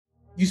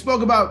You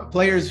spoke about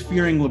players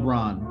fearing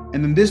LeBron,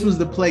 and then this was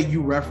the play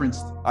you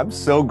referenced. I'm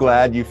so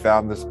glad you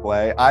found this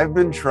play. I've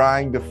been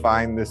trying to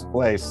find this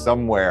play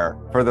somewhere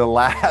for the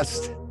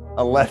last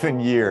 11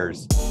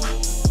 years.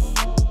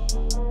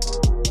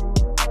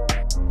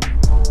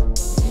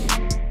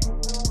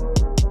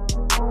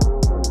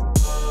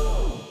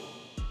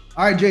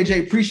 All right,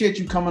 JJ, appreciate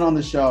you coming on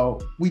the show.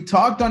 We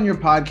talked on your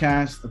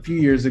podcast a few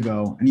years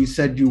ago, and you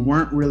said you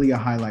weren't really a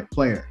highlight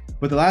player.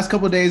 But the last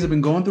couple of days, I've been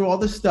going through all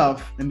this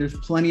stuff, and there's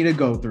plenty to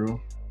go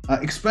through,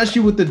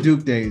 especially with the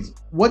Duke days.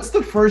 What's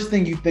the first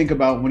thing you think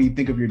about when you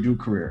think of your Duke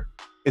career?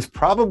 It's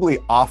probably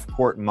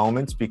off-court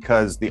moments,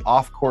 because the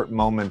off-court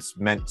moments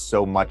meant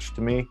so much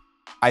to me.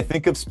 I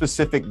think of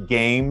specific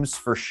games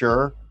for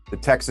sure. The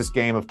Texas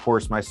game, of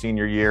course, my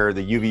senior year,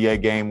 the UVA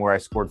game where I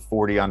scored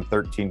 40 on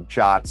 13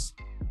 shots.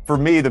 For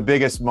me, the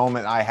biggest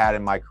moment I had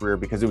in my career,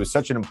 because it was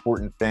such an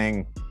important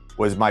thing,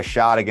 was my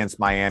shot against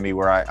Miami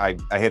where I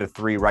hit a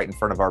three right in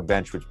front of our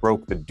bench, which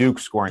broke the Duke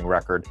scoring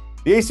record.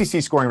 The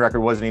ACC scoring record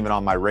wasn't even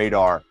on my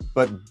radar,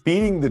 but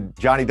beating the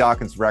Johnny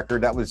Dawkins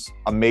record, that was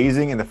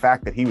amazing. And the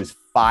fact that he was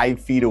 5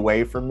 feet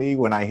away from me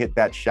when I hit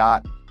that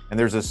shot, and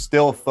there's a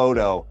still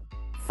photo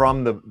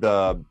from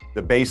the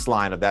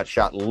baseline of that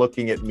shot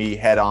looking at me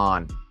head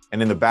on.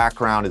 And in the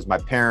background is my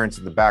parents,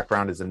 in the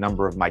background is a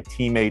number of my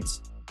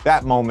teammates.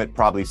 That moment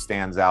probably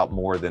stands out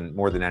more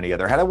than any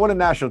other. Had I won a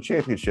national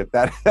championship,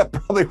 that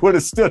probably would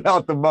have stood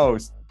out the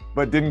most,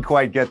 but didn't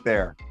quite get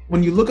there.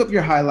 When you look up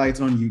your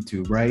highlights on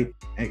YouTube, right,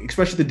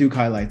 especially the Duke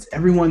highlights,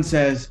 everyone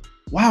says,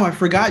 wow, I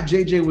forgot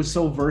JJ was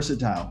so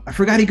versatile. I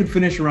forgot he could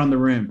finish around the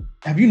rim.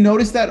 Have you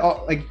noticed that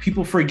like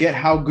people forget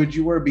how good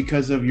you were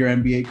because of your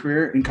NBA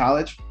career in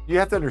college? You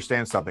have to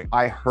understand something.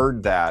 I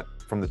heard that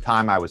from the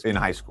time I was in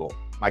high school.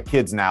 My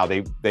kids now,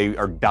 they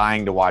are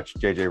dying to watch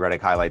JJ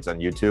Redick highlights on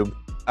YouTube.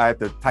 I have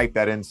to type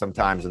that in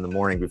sometimes in the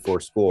morning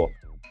before school.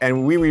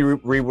 And we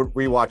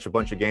rewatch a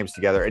bunch of games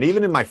together. And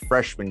even in my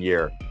freshman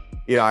year,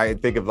 you know, I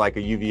think of like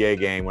a UVA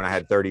game when I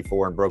had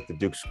 34 and broke the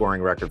Duke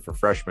scoring record for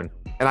freshmen.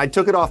 And I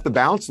took it off the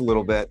bounce a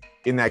little bit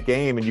in that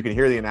game. And you can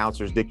hear the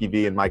announcers, Dickie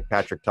V and Mike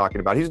Patrick,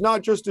 talking about, he's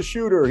not just a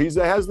shooter. He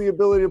has the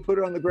ability to put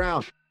it on the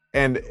ground.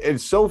 And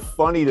it's so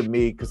funny to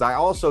me because I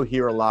also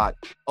hear a lot,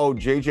 oh,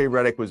 JJ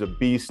Redick was a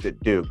beast at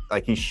Duke.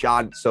 Like he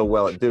shot so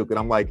well at Duke. And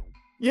I'm like,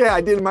 yeah,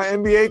 I did in my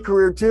NBA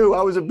career too.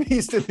 I was a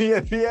beast in the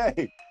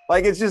NBA.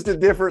 Like it's just a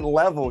different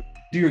level.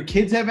 Do your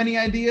kids have any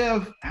idea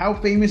of how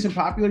famous and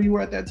popular you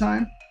were at that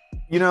time?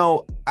 You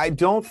know, I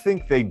don't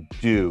think they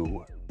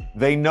do.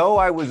 They know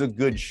I was a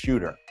good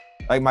shooter.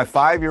 Like my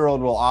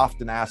 5-year-old will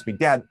often ask me,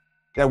 Dad,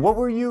 what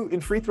were you in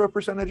free throw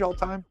percentage all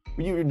time?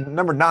 You're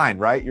number 9,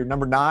 right? You're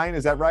number 9,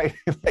 is that right?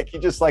 Like he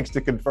just likes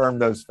to confirm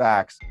those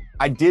facts.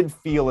 I did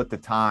feel at the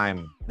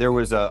time there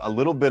was a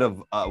little bit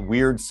of a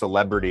weird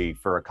celebrity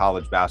for a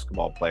college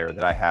basketball player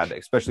that I had,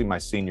 especially my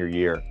senior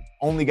year.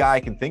 Only guy I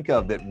can think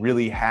of that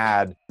really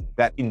had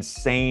that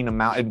insane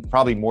amount, and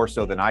probably more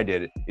so than I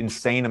did,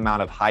 insane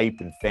amount of hype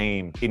and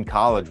fame in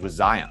college was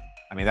Zion.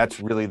 I mean, that's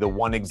really the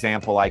one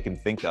example I can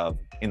think of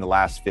in the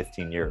last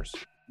 15 years.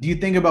 Do you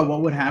think about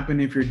what would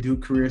happen if your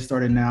Duke career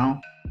started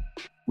now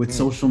with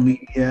social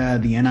media,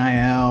 the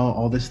NIL,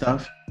 all this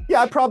stuff?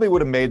 Yeah, I probably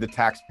would have made the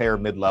taxpayer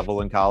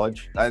mid-level in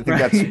college. I think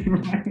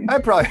Right. I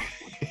probably,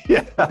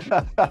 yeah.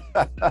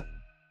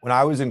 When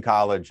I was in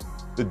college,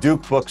 the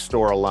Duke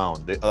bookstore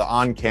alone, the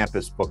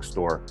on-campus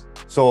bookstore,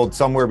 sold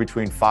somewhere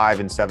between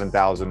 5,000 and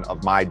 7,000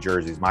 of my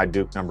jerseys, my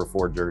Duke number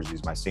 4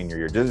 jerseys, my senior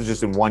year. This is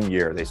just in 1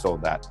 year they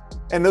sold that.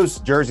 And those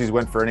jerseys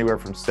went for anywhere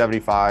from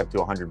 75 to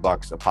 100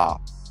 bucks a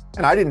pop.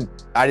 And I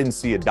didn't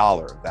see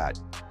 $1 of that.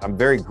 I'm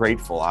very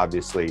grateful,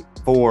 obviously,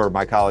 for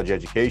my college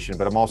education,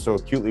 but I'm also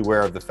acutely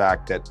aware of the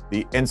fact that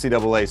the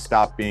NCAA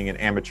stopped being an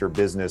amateur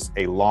business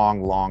a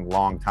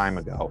long time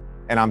ago.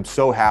 And I'm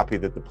so happy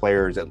that the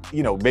players,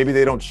 you know, maybe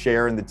they don't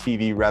share in the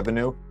TV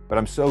revenue, but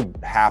I'm so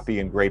happy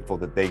and grateful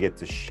that they get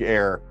to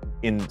share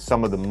in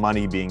some of the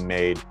money being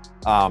made.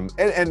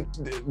 And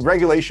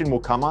regulation will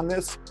come on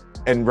this.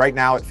 And right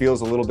now it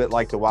feels a little bit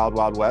like the Wild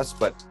Wild West,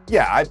 but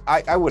yeah,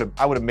 I would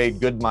have made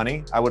good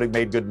money. I would have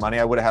made good money.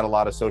 I would have had a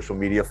lot of social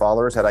media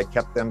followers had I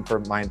kept them for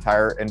my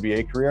entire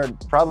NBA career.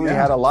 I'd probably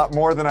had a lot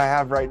more than I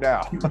have right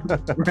now.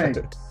 Right.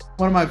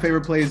 One of my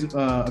favorite plays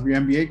of your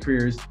NBA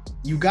career is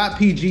you got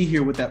PG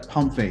here with that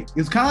pump fake.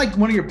 It's kind of like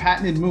one of your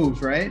patented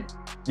moves, right?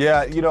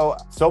 Yeah, you know,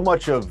 so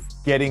much of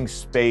getting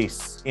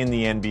space in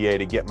the NBA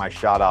to get my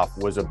shot off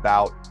was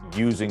about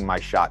using my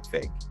shot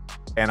fake.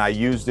 And I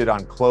used it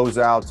on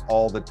closeouts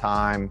all the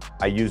time.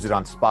 I used it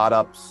on spot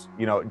ups,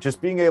 you know, just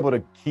being able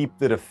to keep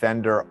the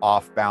defender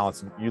off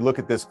balance. You look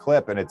at this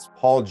clip and it's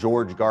Paul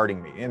George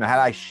guarding me. And had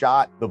I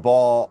shot the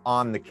ball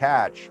on the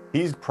catch,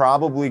 he's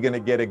probably going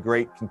to get a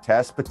great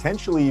contest,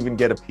 potentially even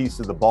get a piece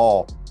of the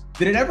ball.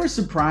 Did it ever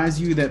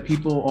surprise you that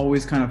people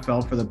always kind of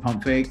fell for the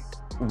pump fake?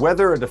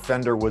 Whether a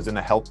defender was in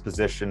a help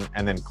position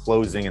and then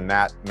closing in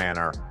that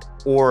manner,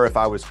 or if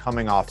I was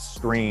coming off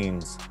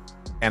screens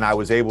and I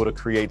was able to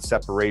create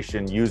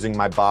separation using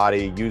my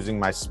body, using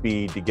my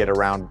speed to get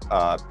around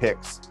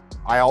picks.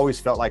 I always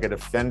felt like a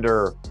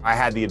defender, I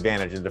had the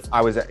advantage. And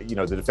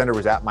the defender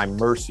was at my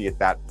mercy at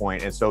that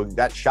point. And so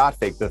that shot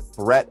fake, the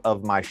threat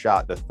of my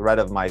shot, the threat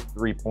of my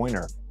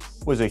three-pointer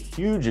was a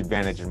huge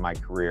advantage in my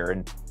career.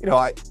 And,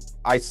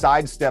 I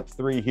sidestepped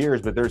three here,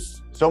 but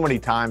there's so many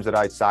times that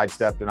I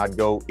sidestepped and I'd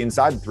go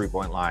inside the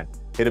three-point line,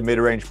 hit a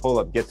mid-range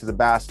pull-up, get to the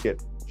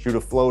basket, shoot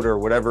a floater,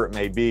 whatever it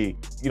may be.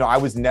 I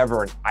was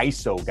never an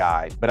ISO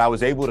guy, but I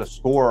was able to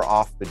score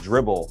off the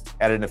dribble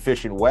at an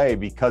efficient way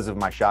because of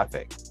my shot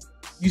fake.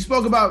 You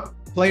spoke about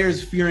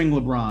players fearing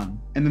LeBron,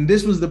 and then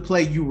this was the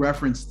play you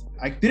referenced.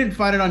 I didn't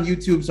find it on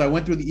YouTube, so I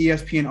went through the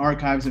ESPN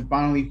archives and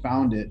finally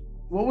found it.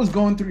 What was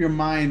going through your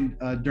mind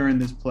during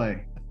this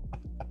play?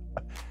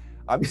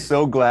 I'm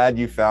so glad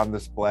you found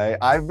this play.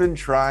 I've been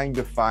trying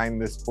to find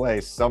this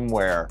play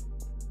somewhere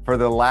for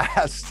the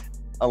last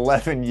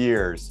 11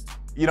 years.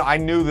 I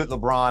knew that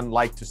LeBron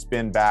liked to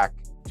spin back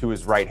to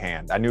his right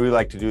hand. I knew he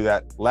liked to do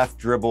that left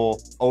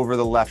dribble over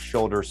the left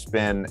shoulder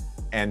spin.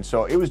 And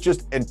so it was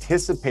just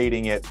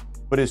anticipating it.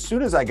 But as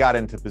soon as I got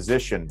into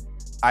position,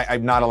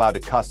 I'm not allowed to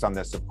cuss on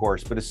this, of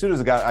course, but as soon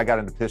as I got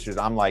into position,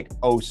 I'm like,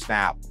 oh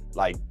snap,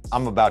 like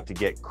I'm about to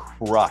get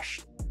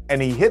crushed.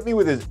 And he hit me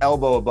with his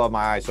elbow above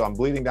my eye. So I'm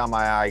bleeding down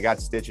my eye. I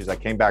got stitches. I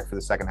came back for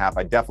the second half.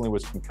 I definitely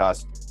was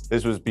concussed.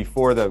 This was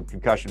before the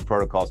concussion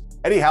protocols.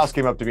 Eddie House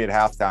came up to me at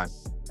halftime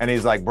and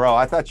he's like, bro,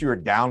 I thought you were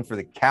down for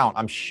the count.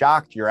 I'm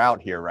shocked you're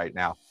out here right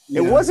now.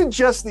 Yeah. It wasn't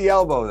just the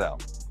elbow though.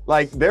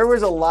 Like there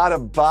was a lot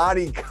of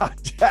body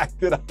contact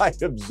that I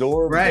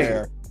absorbed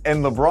there.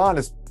 And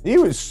LeBron he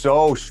was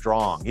so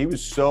strong. He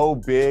was so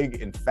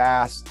big and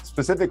fast,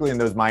 specifically in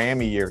those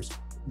Miami years.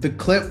 The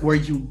clip where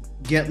you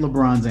get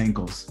LeBron's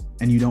ankles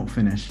and you don't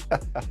finish.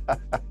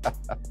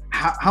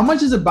 How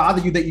much does it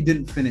bother you that you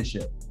didn't finish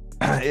it?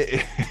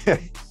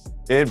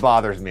 It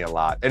bothers me a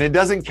lot. And it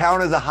doesn't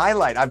count as a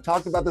highlight. I've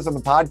talked about this on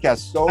the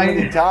podcast so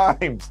many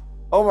times.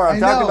 Omar, I'm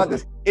talking about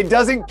this. It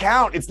doesn't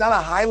count. It's not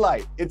a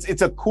highlight.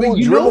 It's a cool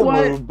dribble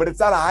move, but it's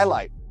not a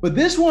highlight. But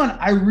this one,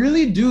 I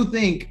really do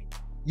think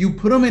you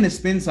put him in a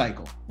spin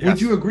cycle. Yes.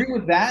 Would you agree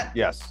with that?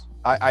 Yes.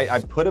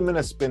 I put him in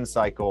a spin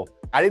cycle.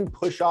 I didn't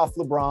push off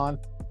LeBron.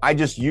 I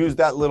just used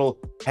that little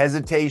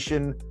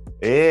hesitation,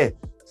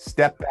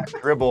 step back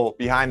dribble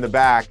behind the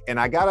back, and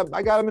I got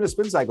him in a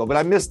spin cycle, but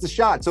I missed the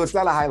shot, so it's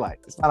not a highlight.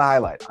 It's not a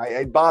highlight.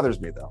 It bothers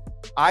me, though.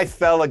 I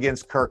fell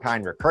against Kirk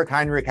Hinrich. Kirk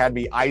Hinrich had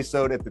me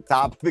ISO'd at the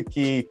top of the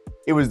key.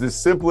 It was the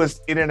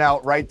simplest in and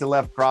out right to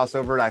left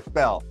crossover, and I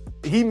fell.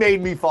 He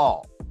made me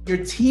fall.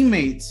 Your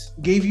teammates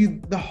gave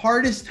you the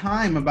hardest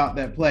time about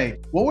that play.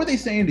 What were they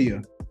saying to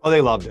you? Oh,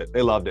 they loved it.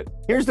 They loved it.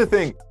 Here's the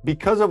thing.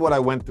 Because of what I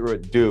went through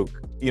at Duke,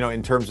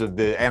 in terms of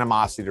the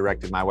animosity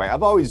directed my way,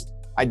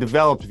 I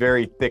developed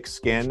very thick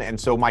skin. And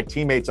so my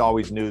teammates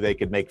always knew they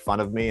could make fun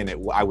of me and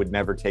I would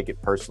never take it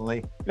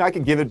personally. I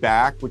could give it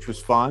back, which was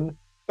fun,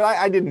 but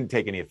I didn't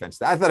take any offense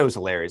to that. I thought it was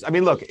hilarious. I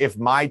mean, look, if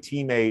my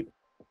teammate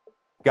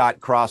got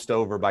crossed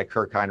over by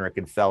Kirk Hinrich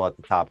and fell at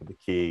the top of the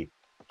key,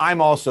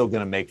 I'm also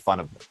going to make fun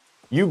of them.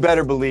 You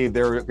better believe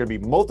there are going to be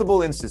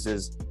multiple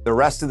instances the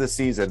rest of the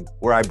season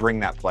where I bring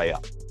that play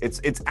up.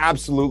 It's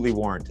absolutely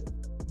warranted.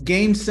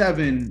 Game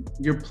 7,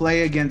 your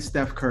play against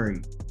Steph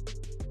Curry.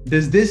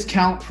 Does this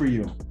count for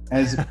you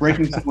as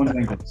breaking someone's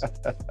ankles?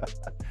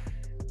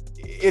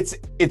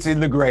 It's in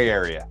the gray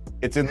area.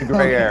 It's in the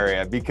gray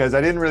area because I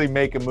didn't really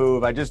make a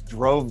move. I just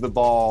drove the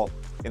ball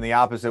in the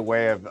opposite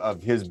way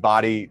of his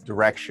body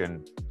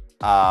direction.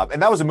 And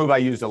that was a move I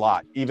used a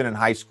lot. Even in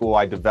high school,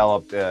 I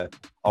developed a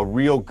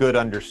real good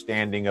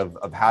understanding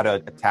of how to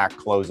attack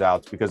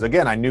closeouts because,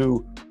 again, I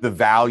knew the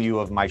value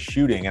of my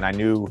shooting and I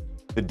knew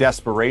the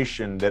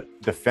desperation that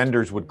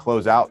defenders would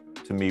close out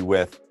to me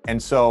with.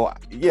 And so,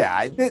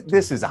 yeah,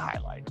 this is a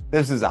highlight.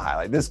 This is a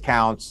highlight. This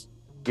counts.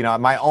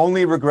 My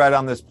only regret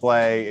on this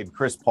play, and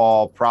Chris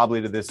Paul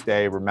probably to this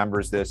day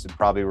remembers this and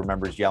probably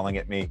remembers yelling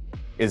at me,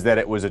 is that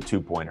it was a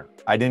two-pointer.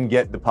 I didn't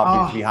get the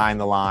puppies behind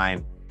the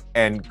line.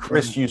 And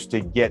Chris used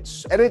to get,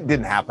 and it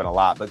didn't happen a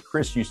lot, but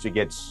Chris used to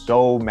get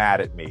so mad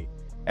at me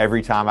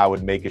every time I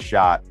would make a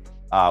shot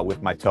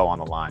with my toe on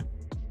the line.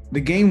 The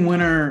game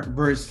winner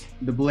versus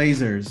the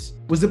Blazers,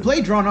 was the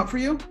play drawn up for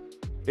you?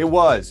 It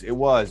was. It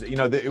was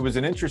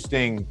an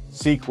interesting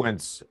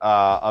sequence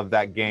of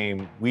that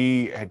game.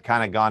 We had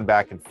kind of gone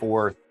back and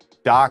forth.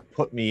 Doc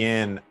put me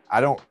in. I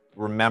don't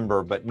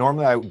remember, but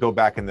normally I would go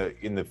back in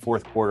the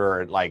fourth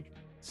quarter at like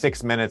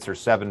 6 minutes or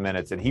 7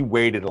 minutes, and he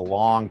waited a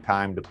long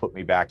time to put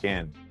me back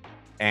in.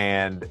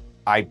 And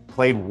I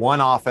played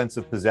one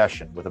offensive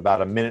possession with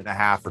about a minute and a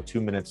half or 2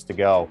 minutes to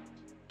go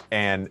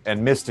and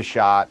missed a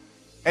shot.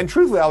 And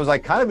truthfully, I was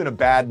like kind of in a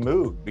bad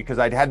mood because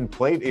I hadn't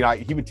played,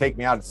 he would take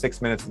me out at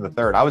 6 minutes in the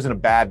third. I was in a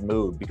bad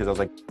mood because I was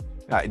like,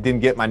 I didn't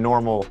get my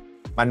normal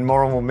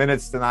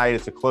minutes tonight.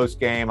 It's a close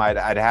game.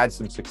 I'd had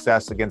some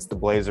success against the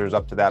Blazers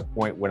up to that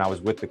point when I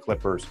was with the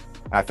Clippers.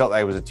 And I felt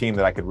like it was a team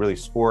that I could really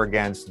score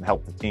against and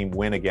help the team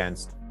win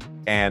against.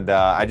 And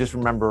I just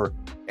remember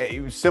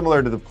it was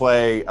similar to the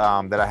play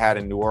that I had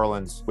in New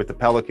Orleans with the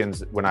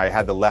Pelicans when I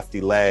had the lefty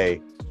lay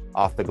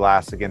off the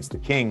glass against the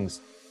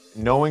Kings.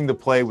 knowing the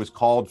play was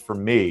called for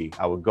me,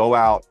 I would go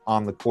out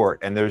on the court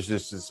and there's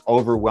just this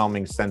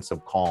overwhelming sense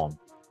of calm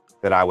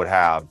that I would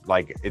have.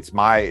 Like, it's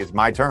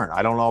my turn.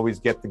 I don't always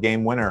get the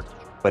game winner,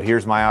 but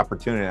here's my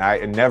opportunity.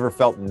 I never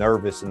felt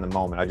nervous in the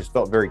moment. I just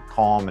felt very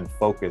calm and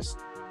focused.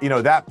 You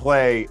know, that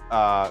play,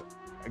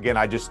 again,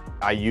 I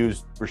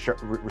used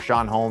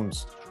Richaun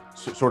Holmes'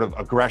 sort of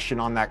aggression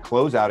on that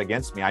closeout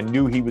against me. I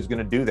knew he was going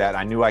to do that.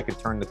 I knew I could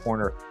turn the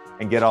corner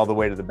and get all the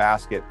way to the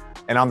basket.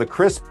 And on the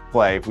Chris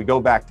play, if we go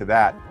back to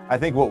that, I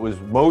think what was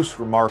most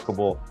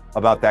remarkable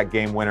about that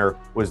game winner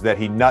was that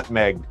he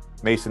nutmegged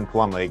Mason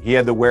Plumlee. He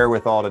had the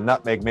wherewithal to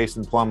nutmeg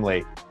Mason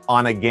Plumlee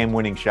on a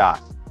game-winning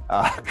shot.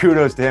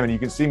 Kudos to him. And you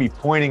can see me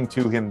pointing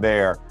to him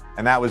there.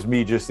 And that was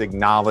me just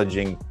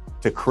acknowledging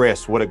to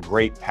Chris what a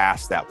great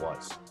pass that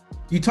was.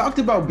 You talked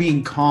about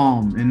being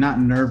calm and not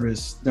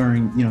nervous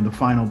during, the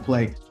final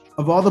play.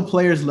 Of all the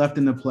players left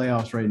in the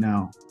playoffs right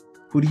now,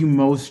 who do you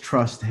most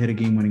trust to hit a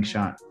game-winning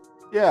shot?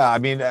 Yeah, I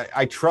mean,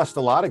 I trust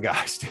a lot of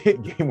guys to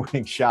hit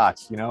game-winning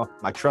shots,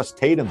 I trust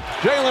Tatum.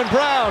 Jaylen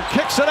Brown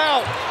kicks it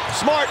out.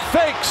 Smart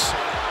fakes.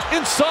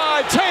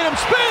 Inside, Tatum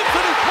spins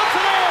and he puts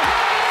it in.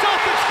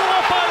 Celtics go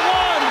up by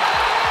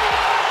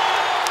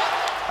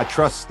 1. I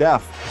trust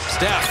Steph.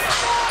 Steph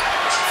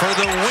for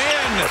the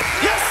win.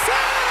 Yes, sir!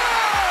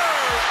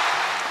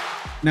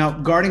 Now,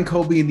 guarding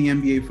Kobe in the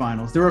NBA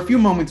Finals, there were a few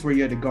moments where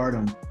you had to guard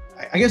him.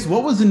 I guess,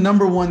 what was the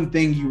number one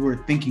thing you were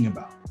thinking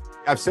about?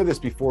 I've said this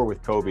before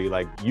with Kobe,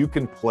 like, you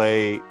can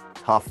play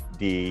tough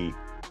D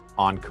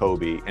on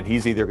Kobe and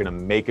he's either going to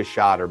make a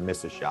shot or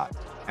miss a shot.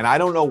 And I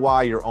don't know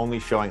why you're only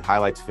showing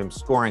highlights of him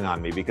scoring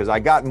on me, because I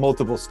got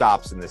multiple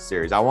stops in this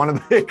series. I want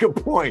to make a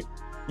point.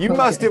 You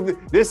must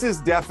have, this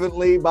is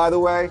definitely, by the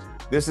way,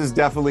 this is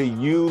definitely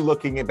you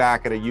looking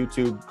back at a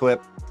YouTube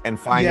clip and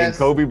finding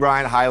Kobe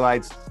Bryant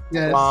highlights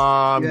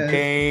from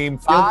game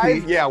 5.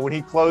 Guilty. Yeah, when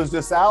he closed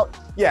us out.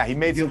 Yeah, he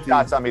made some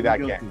shots on me that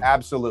game.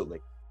 Absolutely.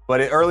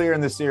 But earlier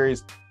in the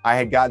series, I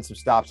had gotten some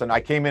stops on. I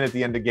came in at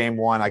the end of game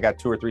 1. I got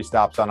 2 or 3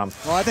 stops on him.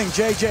 Well, I think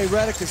JJ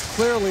Redick is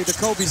clearly the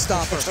Kobe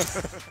stopper.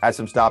 Had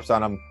some stops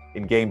on him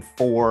in game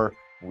 4.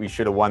 We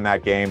should have won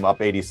that game up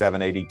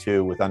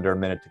 87-82 with under a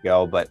minute to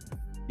go. But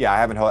yeah, I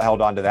haven't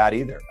held on to that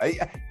either.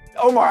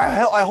 Omar,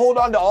 I hold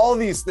on to all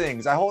these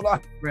things. I hold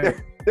on. Right.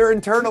 They're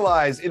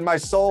internalized in my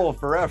soul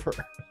forever.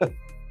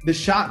 The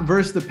shot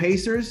versus the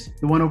Pacers,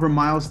 the one over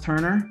Miles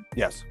Turner.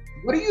 Yes.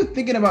 What are you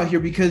thinking about here?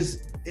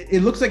 Because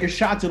it looks like your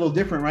shot's a little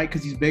different, right?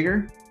 Because he's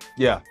bigger.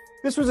 Yeah.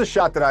 This was a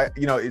shot that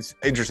it's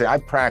interesting. I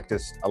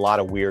practiced a lot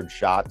of weird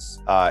shots,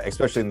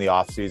 especially in the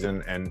off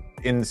season and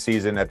in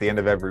season. At the end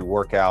of every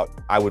workout,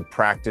 I would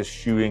practice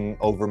shooting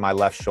over my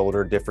left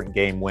shoulder, different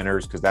game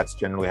winners, because that's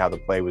generally how the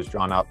play was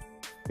drawn up.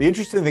 The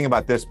interesting thing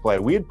about this play,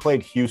 we had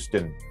played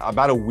Houston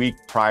about a week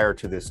prior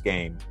to this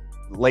game,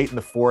 late in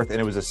the 4th, and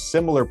it was a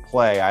similar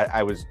play.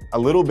 I was a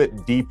little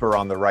bit deeper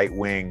on the right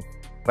wing,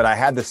 but I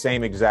had the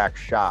same exact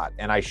shot,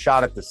 and I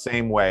shot it the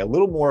same way, a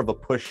little more of a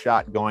push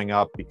shot going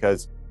up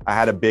because I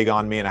had a big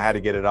on me and I had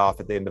to get it off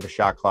at the end of a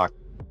shot clock.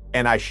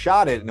 And I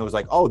shot it and it was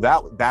like, oh,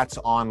 that's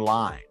on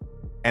line.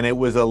 And it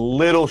was a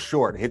little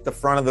short, hit the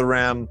front of the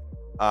rim,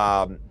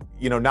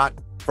 not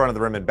front of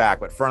the rim and back,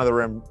 but front of the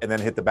rim and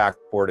then hit the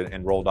backboard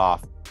and rolled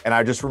off. And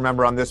I just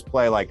remember on this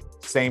play, like,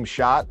 same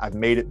shot. I've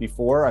made it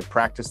before. I've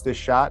practiced this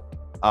shot.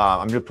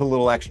 I'm going to put a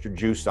little extra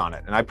juice on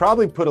it. And I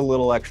probably put a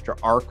little extra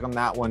arc on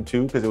that one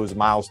too, because it was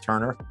Miles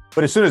Turner.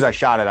 But as soon as I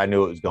shot it, I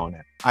knew it was going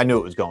in. I knew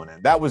it was going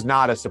in. That was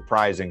not a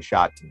surprising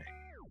shot to me.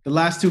 The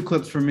last 2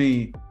 clips for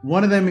me,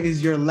 one of them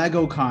is your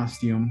Lego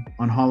costume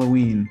on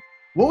Halloween.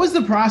 What was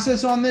the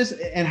process on this,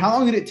 and how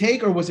long did it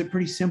take, or was it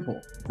pretty simple?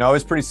 No, it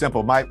was pretty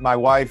simple. My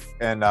wife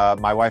and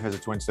my wife has a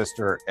twin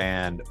sister,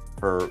 and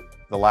for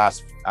the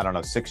last,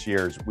 6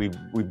 years,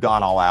 we've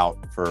gone all out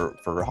for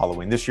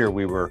Halloween. This year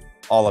we were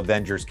all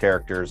Avengers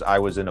characters. I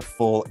was in a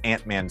full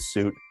Ant-Man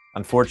suit.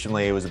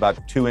 Unfortunately, it was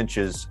about 2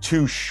 inches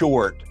too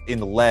short in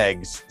the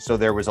legs, so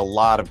there was a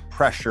lot of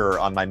pressure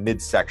on my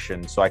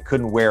midsection, so I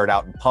couldn't wear it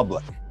out in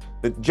public.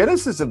 The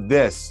genesis of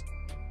this,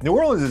 New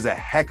Orleans is a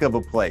heck of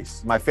a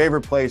place. My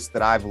favorite place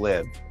that I've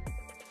lived.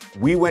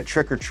 We went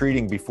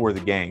trick-or-treating before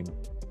the game.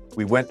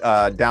 We went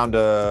down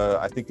to,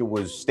 I think it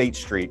was State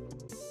Street,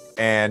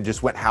 and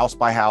just went house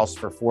by house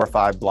for 4 or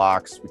 5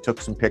 blocks. We took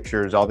some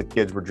pictures. All the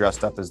kids were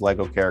dressed up as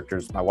Lego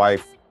characters. My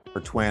wife, her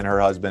twin, her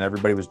husband,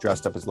 everybody was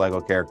dressed up as Lego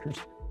characters.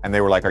 And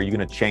they were like, are you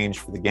going to change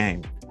for the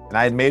game? And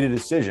I had made a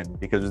decision,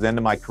 because it was the end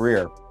of my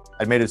career.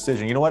 I'd made a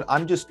decision. You know what?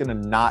 I'm just going to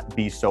not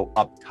be so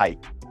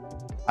uptight.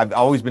 I've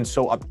always been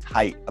so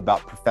uptight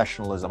about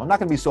professionalism. I'm not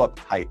going to be so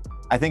uptight.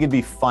 I think it'd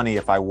be funny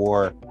if I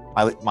wore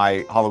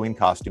my Halloween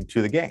costume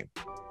to the game.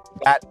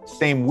 That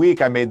same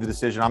week, I made the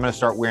decision I'm going to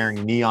start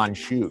wearing neon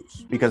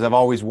shoes, because I've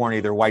always worn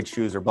either white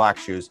shoes or black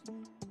shoes.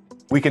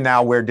 We can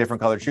now wear different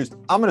colored shoes.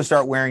 I'm going to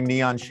start wearing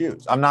neon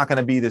shoes. I'm not going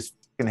to be this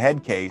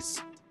head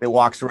case that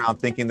walks around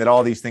thinking that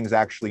all these things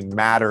actually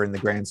matter in the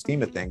grand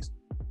scheme of things.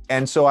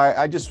 And so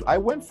I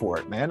went for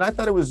it, man. I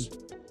thought it was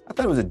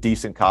a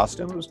decent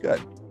costume. It was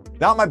good.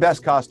 Not my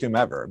best costume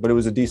ever, but it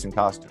was a decent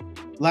costume.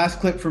 Last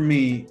clip for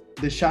me,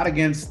 the shot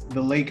against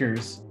the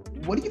Lakers.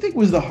 What do you think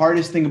was the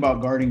hardest thing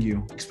about guarding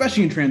you,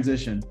 especially in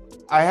transition?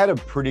 I had a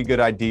pretty good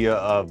idea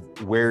of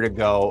where to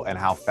go and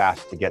how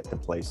fast to get to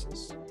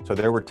places. So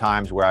there were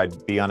times where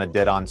I'd be on a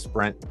dead-on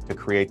sprint to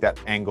create that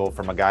angle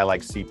from a guy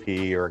like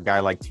CP or a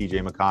guy like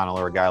TJ McConnell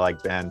or a guy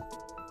like Ben.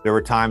 There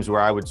were times where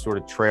I would sort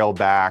of trail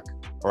back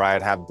or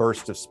I'd have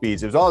bursts of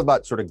speeds. It was all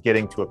about sort of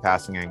getting to a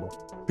passing angle.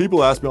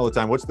 People ask me all the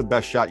time, what's the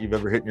best shot you've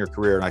ever hit in your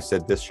career? And I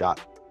said, this shot.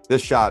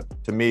 This shot,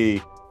 to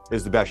me,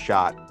 is the best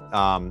shot.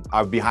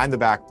 I'm behind the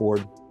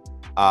backboard.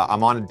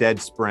 I'm on a dead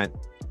sprint.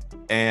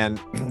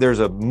 And there's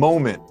a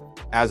moment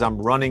as I'm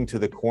running to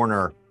the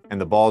corner and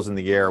the ball's in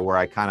the air where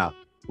I kind of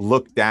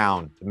look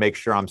down to make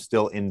sure I'm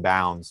still in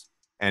bounds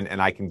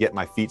and I can get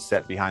my feet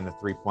set behind the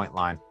three-point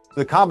line.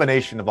 So the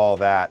combination of all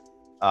that,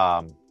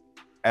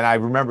 and I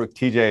remember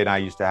TJ and I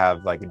used to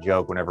have like a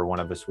joke whenever one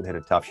of us would hit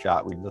a tough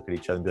shot, we'd look at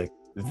each other and be like,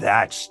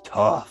 that's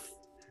tough.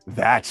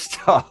 That's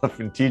tough.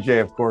 And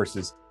TJ, of course,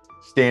 is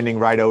standing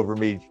right over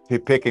me,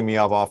 picking me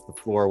up off the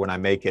floor when I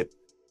make it.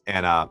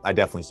 And I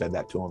definitely said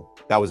that to him.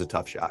 That was a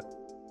tough shot.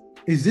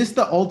 Is this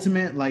the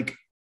ultimate, like,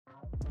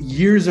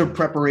 years of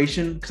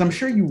preparation? Because I'm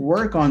sure you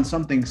work on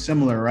something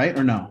similar, right?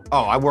 Or no?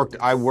 Oh, I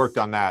worked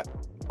on that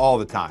all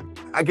the time.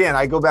 Again,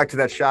 I go back to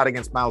that shot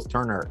against Miles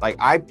Turner. Like,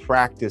 I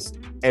practiced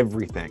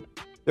everything.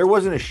 There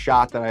wasn't a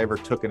shot that I ever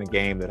took in a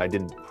game that I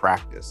didn't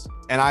practice.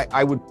 And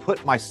I would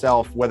put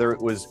myself, whether it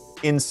was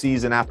in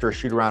season after a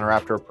shoot around or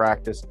after a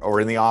practice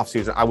or in the off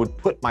season, I would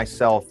put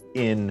myself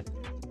in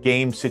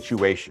game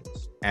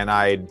situations and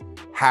I'd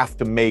have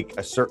to make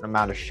a certain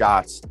amount of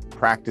shots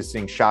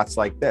practicing shots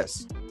like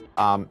this.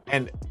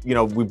 And, you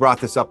know, we brought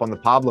this up on the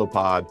Pablo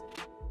pod.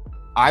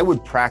 I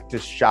would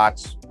practice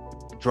shots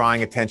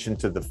drawing attention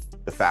to the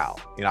foul.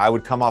 You know, I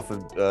would come off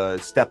a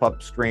step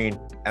up screen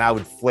and I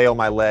would flail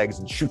my legs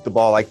and shoot the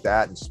ball like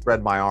that and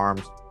spread my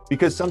arms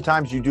because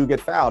sometimes you do get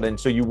fouled. And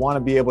so you want to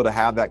be able to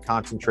have that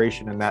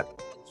concentration and that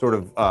sort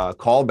of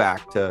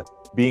callback to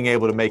being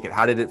able to make it.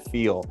 How did it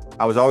feel?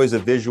 I was always a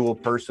visual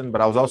person,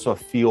 but I was also a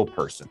feel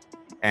person.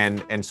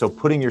 And so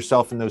putting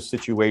yourself in those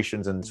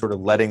situations and sort of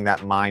letting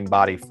that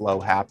mind-body flow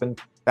happen,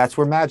 that's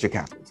where magic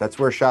happens. That's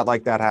where a shot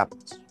like that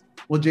happens.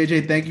 Well,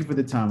 JJ, thank you for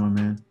the time, my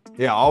man.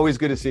 Yeah, always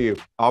good to see you.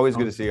 Always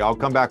good to see you. I'll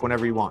come back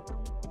whenever you want.